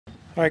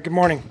All right, good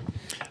morning.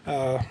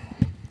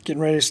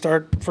 Getting ready to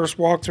start first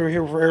walkthrough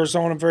here for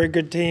Arizona. Very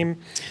good team.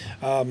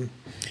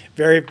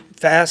 Very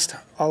fast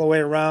all the way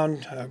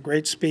around.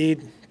 Great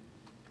speed.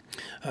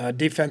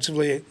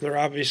 Defensively, they're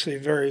obviously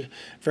very,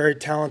 very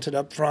talented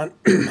up front.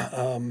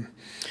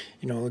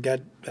 We got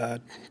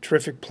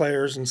terrific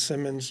players in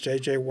Simmons,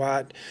 J.J.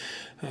 Watt,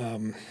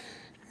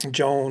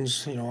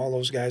 Jones. All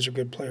those guys are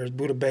good players.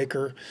 Buda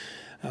Baker.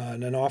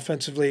 And then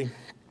offensively,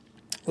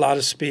 a lot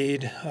of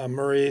speed.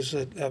 Murray is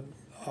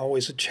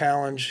always a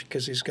challenge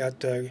because he's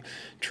got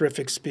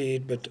terrific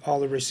speed, but all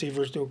the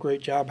receivers do a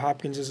great job.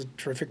 Hopkins is a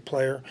terrific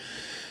player.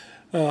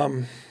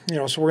 So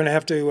we're going to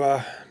have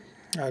to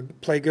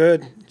play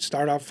good,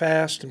 start out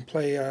fast, and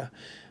play a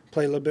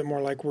little bit more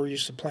like we're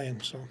used to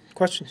playing. So,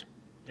 questions?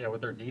 Yeah,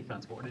 with their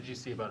defense, what did you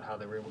see about how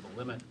they were able to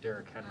limit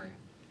Derrick Henry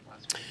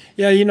last week?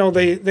 Yeah,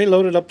 they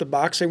loaded up the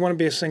box. They want to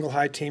be a single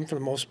high team for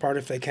the most part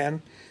if they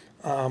can.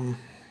 They'll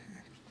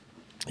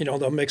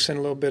mix in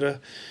a little bit of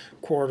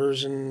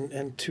quarters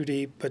and two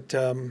deep, but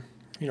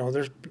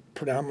they're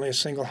predominantly a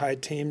single high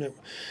team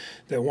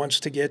that wants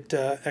to get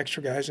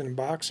extra guys in the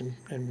box,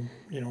 and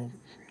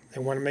they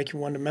want to make you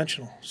one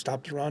dimensional,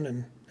 stop the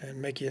run,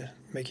 and make you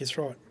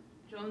throw it.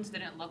 Jones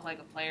didn't look like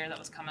a player that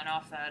was coming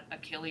off that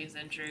Achilles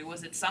injury.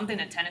 Was it something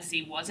that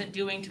Tennessee wasn't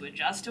doing to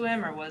adjust to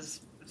him, or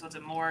was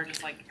it more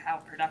just like how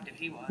productive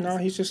he was? No,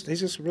 he's just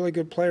a really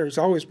good player. He's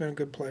always been a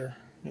good player.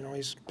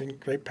 He's been a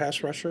great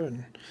pass rusher,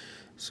 and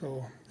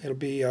so it'll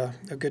be a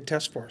good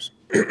test for us.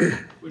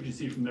 What did you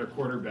see from their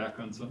quarterback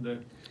on Sunday?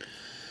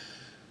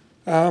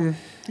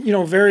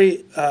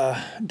 Very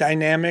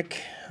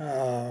dynamic,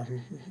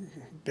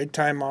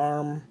 big-time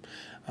arm,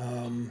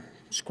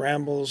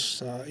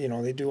 scrambles.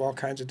 They do all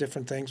kinds of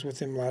different things with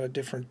him, a lot of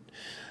different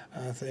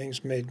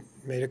things. Made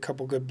a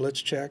couple good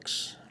blitz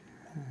checks.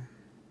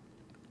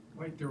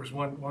 Mike, there was the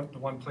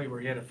one play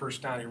where he had a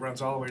first down. He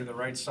runs all the way to the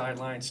right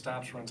sideline,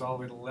 stops, runs all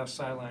the way to the left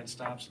sideline,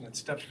 stops, and then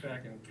steps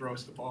back and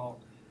throws the ball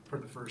for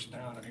the first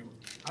down. I mean,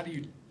 how do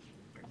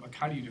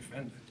you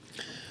defend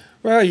it?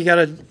 Well, you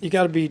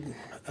gotta be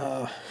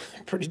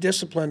pretty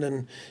disciplined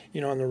in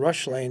the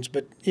rush lanes,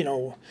 but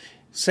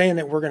saying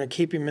that we're going to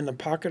keep him in the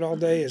pocket all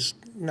day is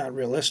not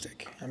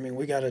realistic. I mean,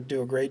 we got to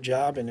do a great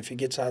job, and if he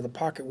gets out of the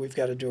pocket, we've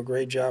got to do a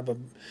great job of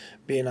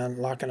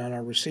locking on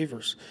our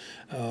receivers.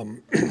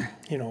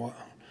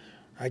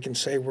 I can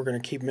say we're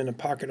going to keep him in the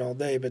pocket all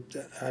day, but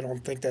I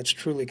don't think that's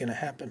truly going to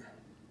happen.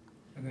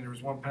 And then there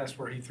was one pass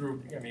where he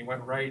threw. I mean, he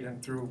went right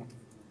and threw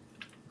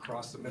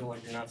across the middle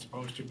like you're not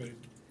supposed to. But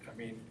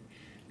you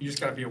just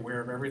got to be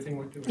aware of everything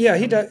with him. Yeah,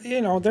 he does.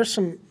 There's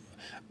some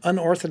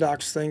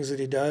unorthodox things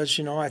that he does.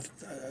 I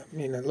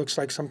mean, it looks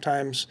like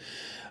sometimes,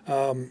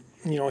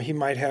 he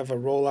might have a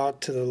rollout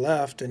to the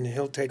left and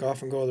he'll take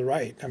off and go to the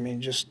right. I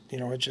mean,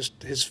 it's just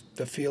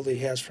the feel that he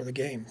has for the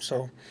game.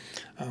 So,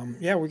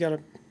 we got to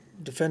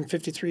defend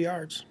 53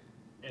 yards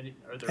and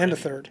a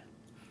third.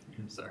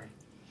 I'm sorry.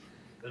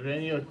 Are there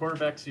any other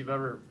quarterbacks you've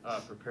ever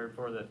prepared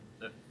for that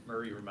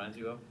Murray reminds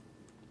you of?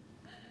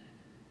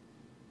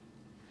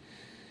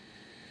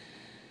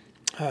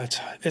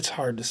 It's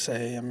hard to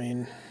say. I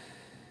mean,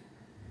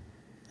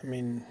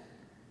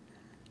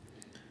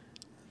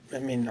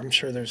 I'm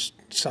sure there's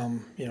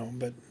some,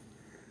 but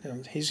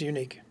he's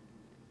unique.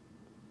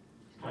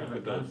 Like a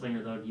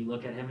gunslinger, though, do you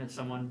look at him as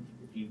someone,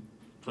 if you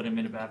put him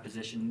in a bad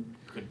position,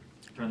 could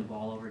turn the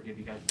ball over, give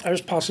you guys?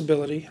 There's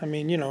possibility. I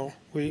mean,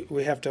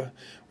 we have to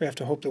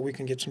hope that we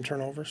can get some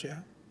turnovers. Yeah.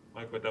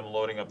 Mike, with them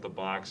loading up the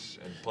box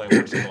and playing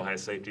more single high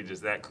safety,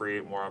 does that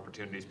create more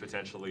opportunities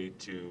potentially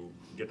to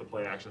get the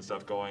play action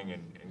stuff going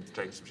and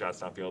take some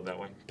shots downfield that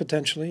way?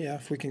 Potentially, yeah.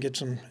 If we can get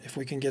some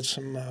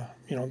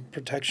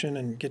protection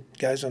and get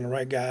guys on the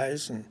right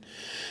guys and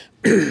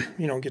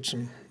get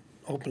some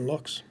open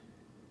looks.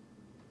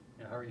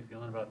 Yeah, how are you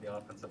feeling about the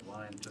offensive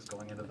line just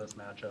going into this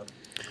matchup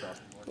across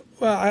the board?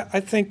 Well,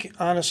 I think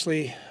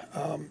honestly,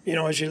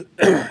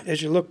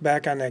 as you look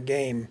back on that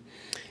game,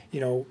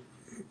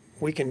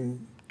 we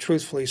can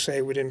truthfully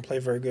say we didn't play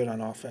very good on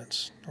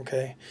offense,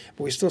 okay?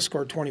 But we still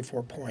scored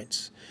 24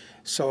 points.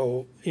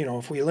 So,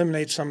 if we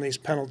eliminate some of these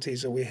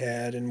penalties that we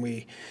had and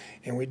we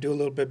do a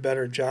little bit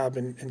better job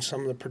in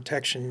some of the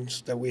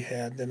protections that we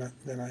had, then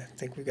I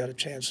think we got a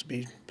chance to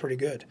be pretty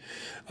good.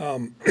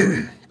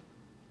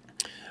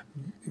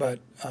 But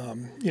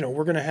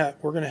we're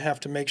gonna have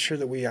to make sure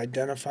that we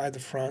identify the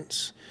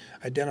fronts,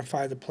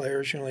 identify the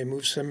players. They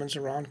move Simmons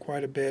around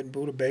quite a bit,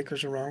 Buda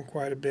Baker's around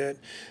quite a bit,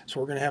 so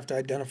we're gonna have to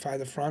identify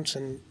the fronts.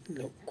 And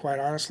quite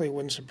honestly, it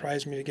wouldn't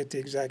surprise me to get the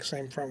exact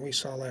same front we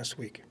saw last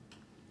week.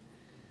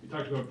 You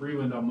talked about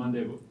Breland on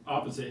Monday, but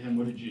opposite him,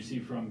 what did you see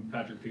from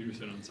Patrick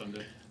Peterson on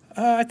Sunday?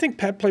 I think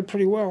Pat played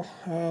pretty well.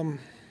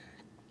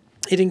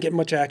 He didn't get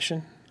much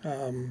action.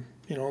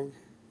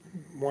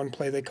 One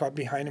play they caught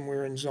behind him, we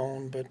were in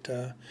zone, but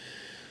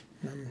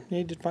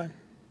he did fine.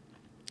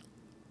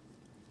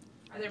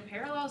 Are there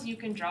parallels you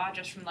can draw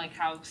just from like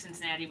how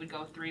Cincinnati would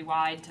go three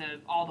wide to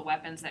all the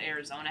weapons that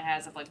Arizona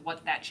has of like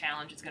what that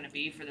challenge is going to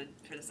be for the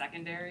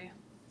secondary?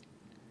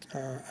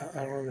 I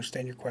don't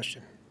understand your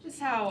question. Just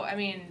how, I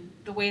mean,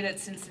 the way that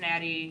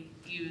Cincinnati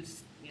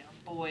used,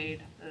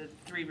 Boyd, the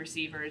 3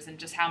 receivers, and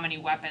just how many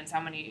weapons,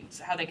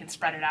 how they can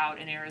spread it out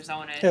in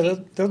Arizona. Yeah, Do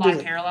you- they'll a lot do of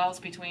it. parallels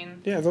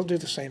between. Yeah, they'll do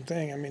the same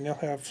thing. I mean,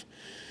 they're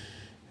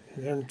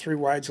in 3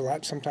 wides a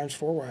lot, sometimes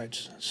 4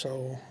 wides.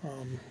 So,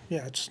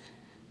 yeah,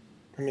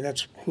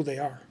 that's who they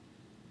are.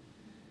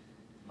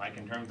 Like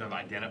in terms of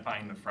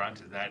identifying the front,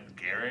 is that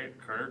Garrett,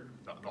 Kirk,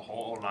 the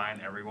whole line,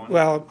 everyone?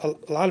 Well,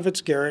 a lot of it's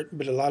Garrett,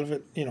 but a lot of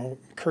it,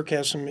 Kirk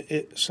has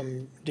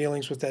some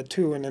dealings with that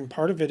too. And then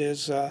part of it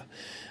is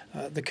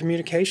the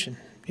communication.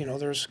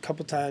 There's a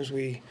couple times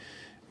we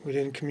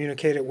didn't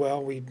communicate it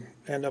well. We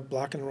end up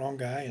blocking the wrong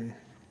guy, and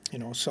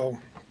so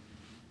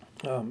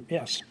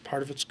yes,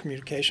 part of it's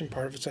communication,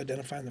 part of it's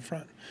identifying the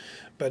front,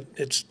 but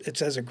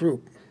it's as a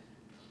group.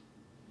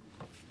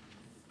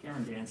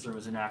 Cameron Dancer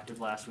was inactive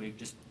last week.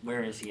 Just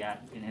where is he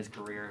at in his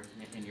career,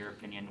 in your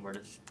opinion? What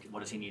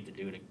does he need to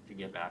do to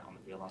get back on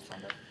the field on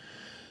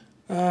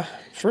Sunday?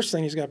 First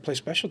thing, he's got to play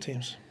special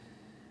teams.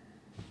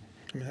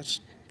 I mean, if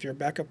you're a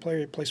backup player,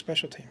 you play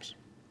special teams.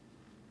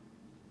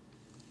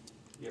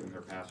 Given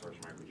their pass rush,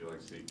 Mike, would you like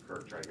to see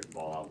Kirk try to get the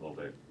ball out a little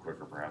bit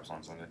quicker perhaps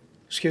on Sunday?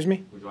 Excuse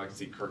me? Would you like to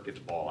see Kirk get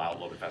the ball out a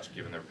little bit faster,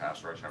 given their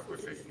pass rush, how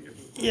quick they can get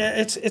the ball? Yeah,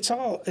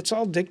 it's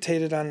all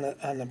dictated on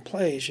the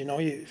plays.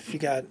 If you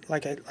got,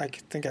 like I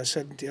think I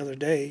said the other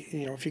day,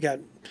 if you got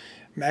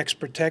max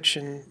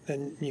protection,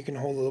 then you can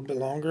hold a little bit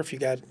longer. If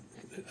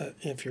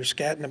you're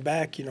scatting the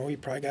back, you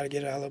probably got to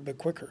get it out a little bit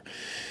quicker.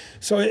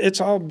 So it's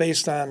all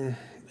based on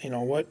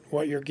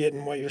what you're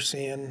getting, what you're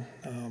seeing,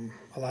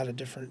 a lot of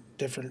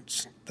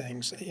different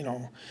things.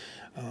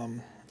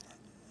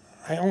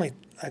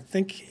 I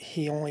think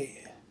he only,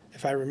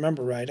 if I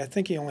remember right, I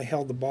think he only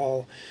held the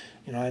ball.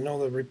 I know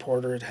the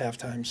reporter at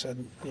halftime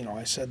said,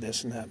 I said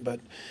this and that, but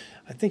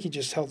I think he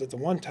just held it the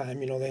one time.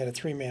 They had a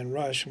 3-man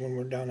rush, and when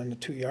we're down on the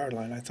 2-yard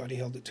line, I thought he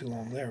held it too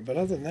long there. But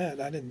other than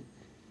that, I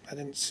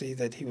didn't see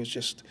that he was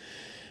just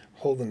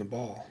holding the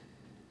ball.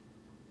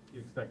 Do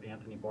you expect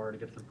Anthony Barr to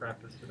get some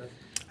practice today?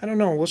 I don't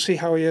know. We'll see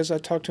how he is. I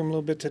talked to him a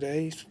little bit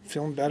today. He's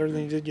feeling better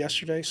than he did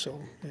yesterday, so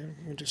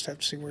we'll just have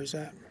to see where he's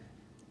at.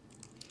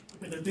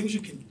 Are there things you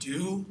can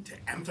do to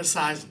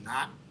emphasize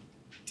not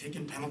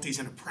taking penalties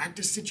in a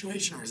practice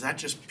situation, or is that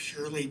just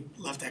purely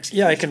left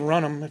execution? Yeah, I can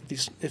run them.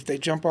 If they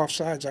jump off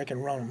sides, I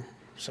can run them.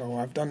 So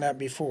I've done that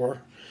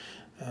before.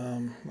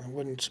 It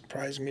wouldn't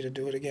surprise me to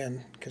do it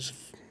again, because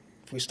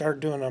if we start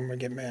doing them, I'm going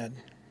to get mad.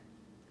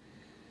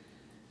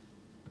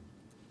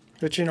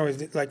 But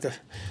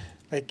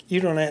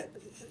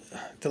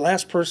the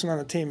last person on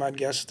the team, I'd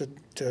guess,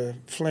 to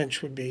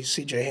flinch would be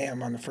C.J.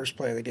 Ham on the first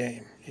play of the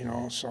game.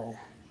 So